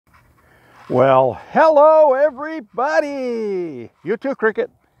Well, hello everybody! You too, Cricket.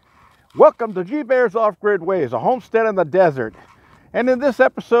 Welcome to G Bear's Off-Grid Ways, a homestead in the desert. And in this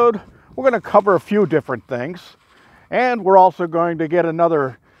episode, we're going to cover a few different things. And we're also going to get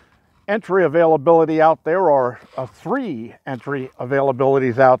another entry availability out there, or 3 entry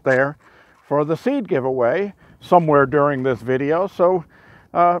availabilities out there for the seed giveaway somewhere during this video. So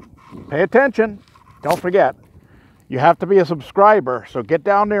pay attention. Don't forget, you have to be a subscriber, so get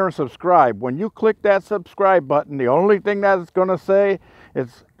down there and subscribe. When you click that subscribe button, the only thing that it's going to say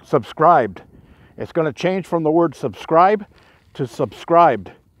is subscribed. It's going to change from the word subscribe to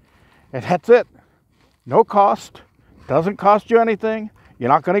subscribed. And that's it. No cost. Doesn't cost you anything. You're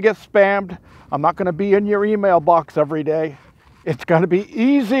not going to get spammed. I'm not going to be in your email box every day. It's going to be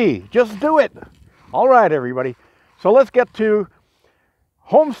easy. Just do it. All right, everybody. So let's get to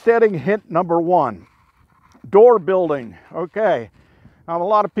homesteading hint number 1. Door building. Okay, a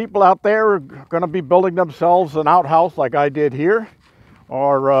lot of people out there are going to be building themselves an outhouse like I did here,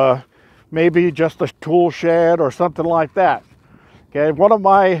 or maybe just a tool shed or something like that. Okay, one of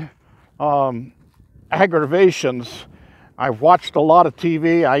my aggravations, I've watched a lot of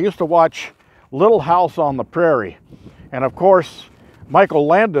TV. I used to watch Little House on the Prairie, and of course Michael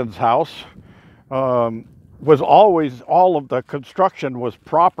Landon's house was always, all of the construction was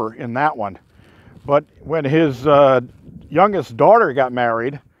proper in that one. But when his youngest daughter got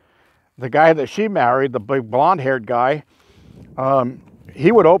married, the guy that she married, the big blonde-haired guy,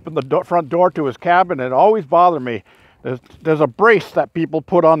 he would open the front door to his cabin, and it always bothered me. There's a brace that people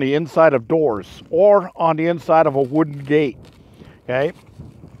put on the inside of doors or on the inside of a wooden gate. Okay?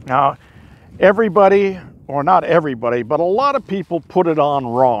 Now, everybody, or not everybody, but a lot of people put it on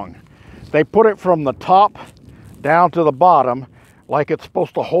wrong. They put it from the top down to the bottom, like it's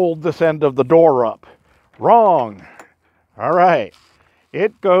supposed to hold this end of the door up. Wrong. All right.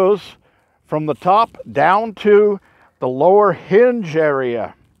 It goes from the top down to the lower hinge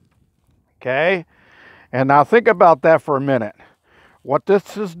area. Okay? And now think about that for a minute. What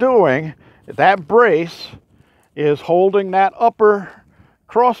this is doing, that brace is holding that upper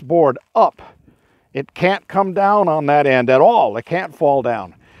crossboard up. It can't come down on that end at all. It can't fall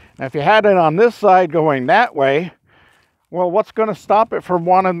down. Now, if you had it on this side going that way, well, what's going to stop it from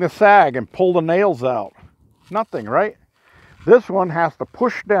wanting to sag and pull the nails out? Nothing, right? This one has to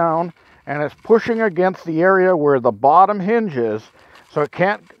push down, and it's pushing against the area where the bottom hinge is, so it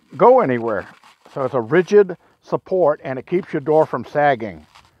can't go anywhere. So it's a rigid support, and it keeps your door from sagging.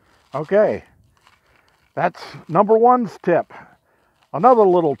 Okay, that's number 1's tip. Another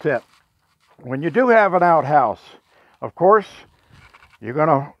little tip. When you do have an outhouse, of course, you're going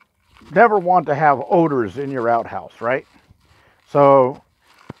to never want to have odors in your outhouse, right? So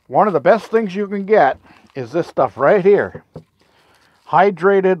one of the best things you can get is this stuff right here.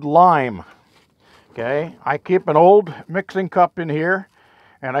 Hydrated lime. Okay, I keep an old mixing cup in here,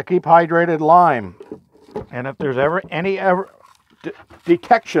 and I keep hydrated lime. And if there's ever any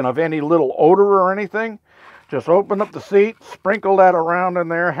detection of any little odor or anything, just open up the seat, sprinkle that around in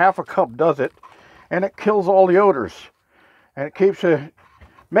there. Half a cup does it, and it kills all the odors. And it keeps it,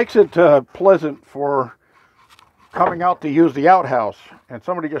 makes it pleasant for coming out to use the outhouse. And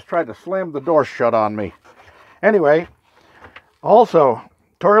somebody just tried to slam the door shut on me. Anyway, also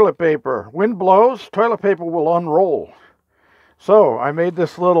toilet paper. Wind blows, toilet paper will unroll. So I made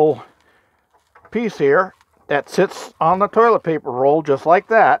this little piece here that sits on the toilet paper roll just like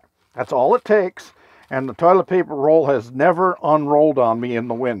that. That's all it takes. And the toilet paper roll has never unrolled on me in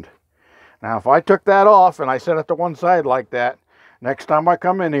the wind. Now, if I took that off and I set it to one side like that, next time I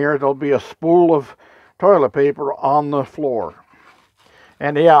come in here, there'll be a spool of toilet paper on the floor.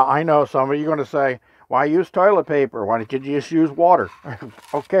 And yeah, I know some of you are going to say, why use toilet paper? Why don't you just use water?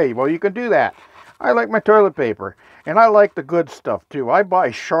 Okay, well, you can do that. I like my toilet paper, and I like the good stuff too. I buy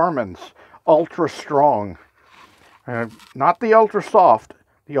Charmin's Ultra Strong. Not the Ultra Soft,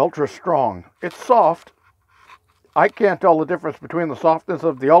 the Ultra Strong. It's soft. I can't tell the difference between the softness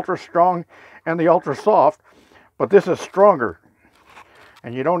of the Ultra Strong and the Ultra Soft, but this is stronger.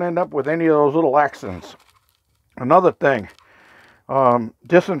 And you don't end up with any of those little accidents. Another thing,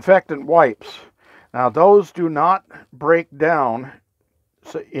 disinfectant wipes. Now, those do not break down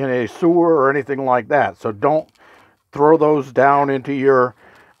in a sewer or anything like that. So don't throw those down into your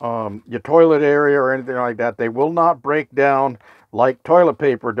toilet area or anything like that. They will not break down like toilet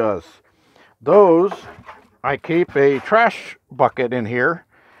paper does. Those, I keep a trash bucket in here,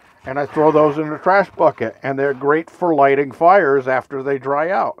 and I throw those in the trash bucket, and they're great for lighting fires after they dry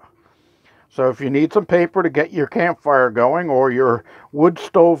out. So if you need some paper to get your campfire going or your wood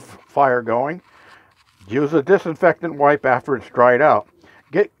stove fire going, use a disinfectant wipe after it's dried out.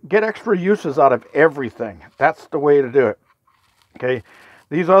 get extra uses out of everything. That's the way to do it. Okay,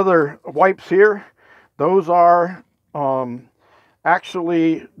 these other wipes here, those are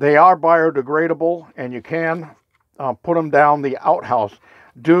actually, they are biodegradable, and you can put them down the outhouse.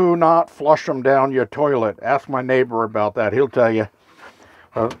 Do not flush them down your toilet. Ask my neighbor about that. He'll tell you.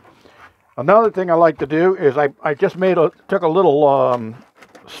 Another thing I like to do is I just took a little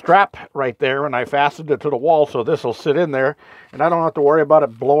strap right there, and I fastened it to the wall so this will sit in there, and I don't have to worry about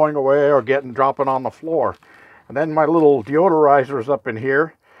it blowing away or dropping on the floor. And then my little deodorizer is up in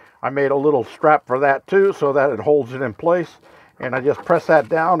here. I made a little strap for that too, so that it holds it in place. And I just press that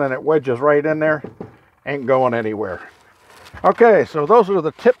down and it wedges right in there. Ain't going anywhere. Okay, so those are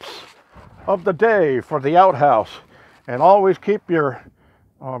the tips of the day for the outhouse. And always keep your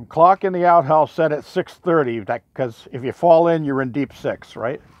clock in the outhouse set at 6:30, because if you fall in, you're in deep 6,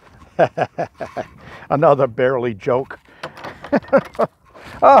 right? Another barely joke.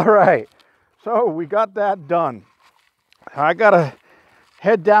 All right, so we got that done. I gotta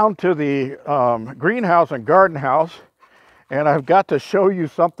head down to the greenhouse and garden house, and I've got to show you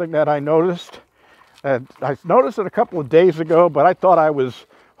something that I noticed. And I noticed it a couple of days ago, but I thought I was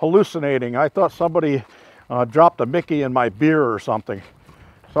hallucinating. I thought somebody dropped a Mickey in my beer or something.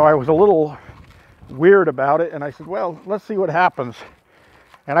 So I was a little weird about it, and I said, well, let's see what happens.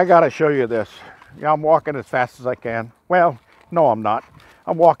 And I gotta show you this. Yeah, I'm walking as fast as I can. Well, no, I'm not.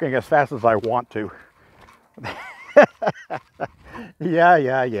 I'm walking as fast as I want to.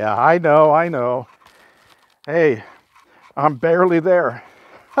 Yeah. I know. Hey, I'm barely there.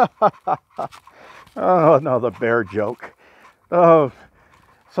 Oh, another bear joke. Oh,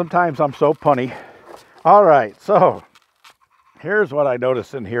 sometimes I'm so punny. All right, so here's what I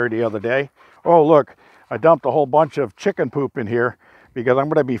noticed in here the other day. Oh, look, I dumped a whole bunch of chicken poop in here because I'm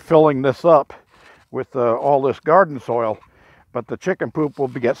going to be filling this up with all this garden soil. But the chicken poop will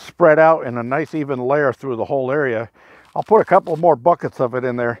get spread out in a nice even layer through the whole area. I'll put a couple more buckets of it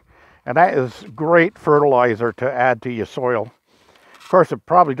in there, and that is great fertilizer to add to your soil. Of course, it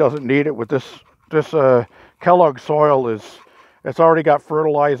probably doesn't need it with this Kellogg soil. It's already got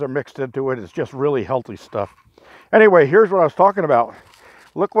fertilizer mixed into it. It's just really healthy stuff. Anyway, here's what I was talking about.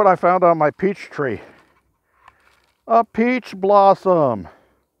 Look what I found on my peach tree. A peach blossom.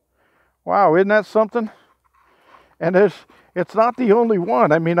 Wow, isn't that something? And it's not the only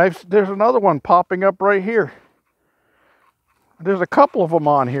one. I mean, there's another one popping up right here. There's a couple of them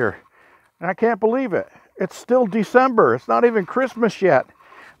on here. And I can't believe it. It's still December. It's not even Christmas yet.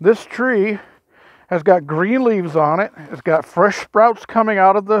 This tree has got green leaves on it. It's got fresh sprouts coming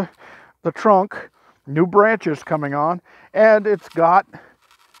out of the trunk. New branches coming on. And it's got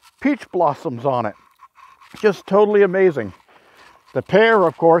peach blossoms on it. Just totally amazing. The pear,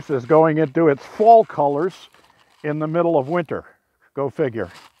 of course, is going into its fall colors in the middle of winter. Go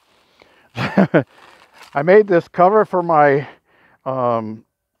figure. I made this cover for my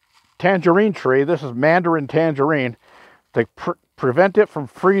tangerine tree. This is mandarin tangerine to prevent it from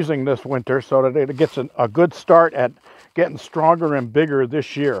freezing this winter, so that it gets a good start at getting stronger and bigger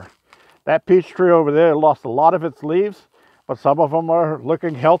this year. That peach tree over there lost a lot of its leaves, but some of them are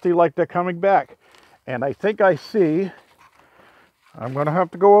looking healthy, like they're coming back. And I think I see, I'm going to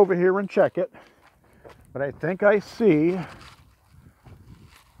have to go over here and check it, but I think I see,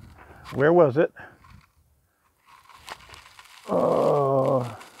 where was it?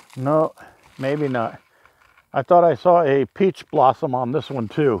 Oh, no, maybe not. I thought I saw a peach blossom on this one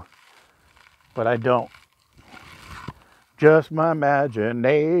too, but I don't. Just my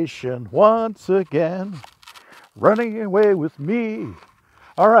imagination once again, running away with me.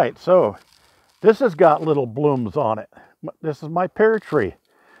 All right, so this has got little blooms on it. This is my pear tree.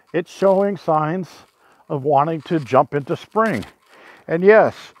 It's showing signs of wanting to jump into spring. And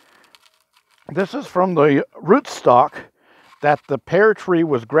yes, this is from the rootstock that the pear tree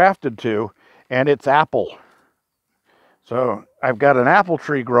was grafted to, and it's apple. So I've got an apple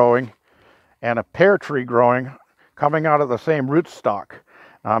tree growing and a pear tree growing, coming out of the same rootstock.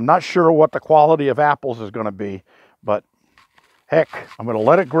 Now, I'm not sure what the quality of apples is going to be, but heck, I'm going to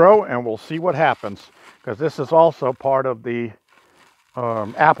let it grow and we'll see what happens, because this is also part of the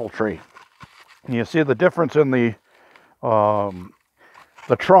apple tree. And you see the difference in the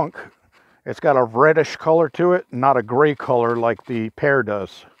trunk. It's got a reddish color to it, not a gray color like the pear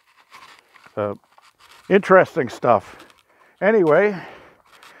does. So, interesting stuff. Anyway,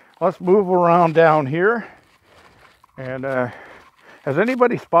 let's move around down here. And has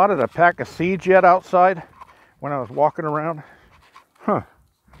anybody spotted a pack of seeds yet outside when I was walking around? Huh.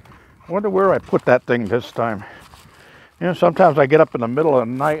 I wonder where I put that thing this time. You know, sometimes I get up in the middle of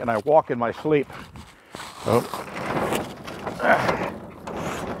the night and I walk in my sleep. So,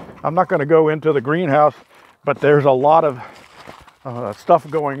 I'm not going to go into the greenhouse, but there's a lot of stuff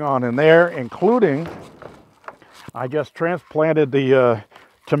going on in there, including I just transplanted the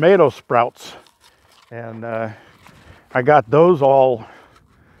tomato sprouts, and I got those all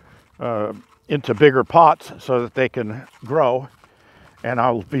into bigger pots so that they can grow, and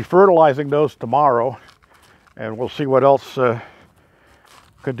I'll be fertilizing those tomorrow, and we'll see what else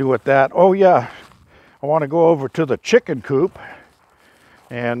could do with that. Oh yeah, I want to go over to the chicken coop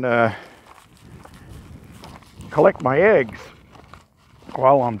and collect my eggs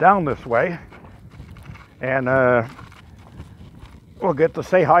while I'm down this way, and we'll get to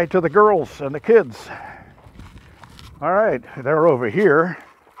say hi to the girls and the kids. All right, they're over here.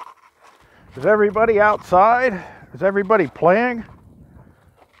 Is everybody outside? Is everybody playing?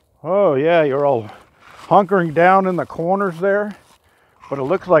 Oh yeah, you're all hunkering down in the corners there, but it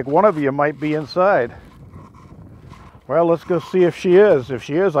looks like one of you might be inside. Well, let's go see if she is. If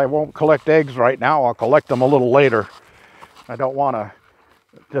she is, I won't collect eggs right now. I'll collect them a little later. I don't want to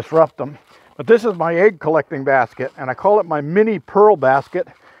disrupt them. But this is my egg collecting basket, and I call it my mini pearl basket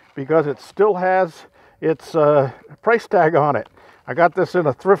because it still has its price tag on it. I got this in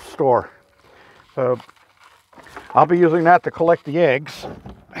a thrift store. So I'll be using that to collect the eggs.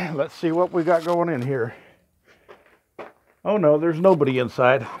 Let's see what we got going in here. Oh no, there's nobody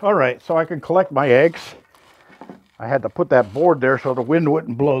inside. All right, so I can collect my eggs. I had to put that board there so the wind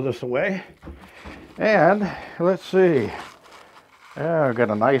wouldn't blow this away. And let's see. Yeah, I got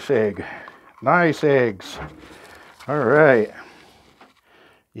a nice egg. Nice eggs. All right.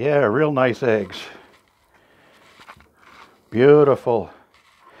 Yeah, real nice eggs. Beautiful.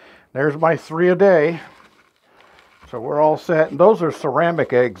 There's my 3 a day. So we're all set. And those are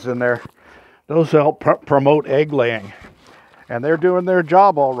ceramic eggs in there. Those help promote egg laying. And they're doing their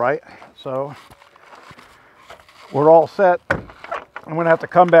job all right. So we're all set. I'm going to have to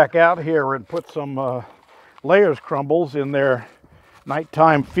come back out here and put some layers crumbles in their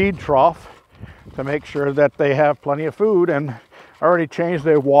nighttime feed trough to make sure that they have plenty of food. And I already changed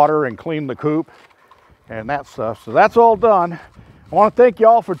their water and cleaned the coop and that stuff. So that's all done. I want to thank you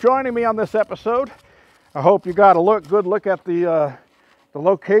all for joining me on this episode. I hope you got a good look at the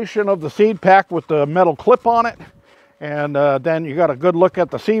location of the seed pack with the metal clip on it. And then you got a good look at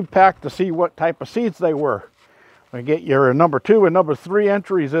the seed pack to see what type of seeds they were. And get your number 2 and number 3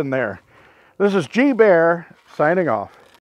 entries in there. This is G Bear signing off.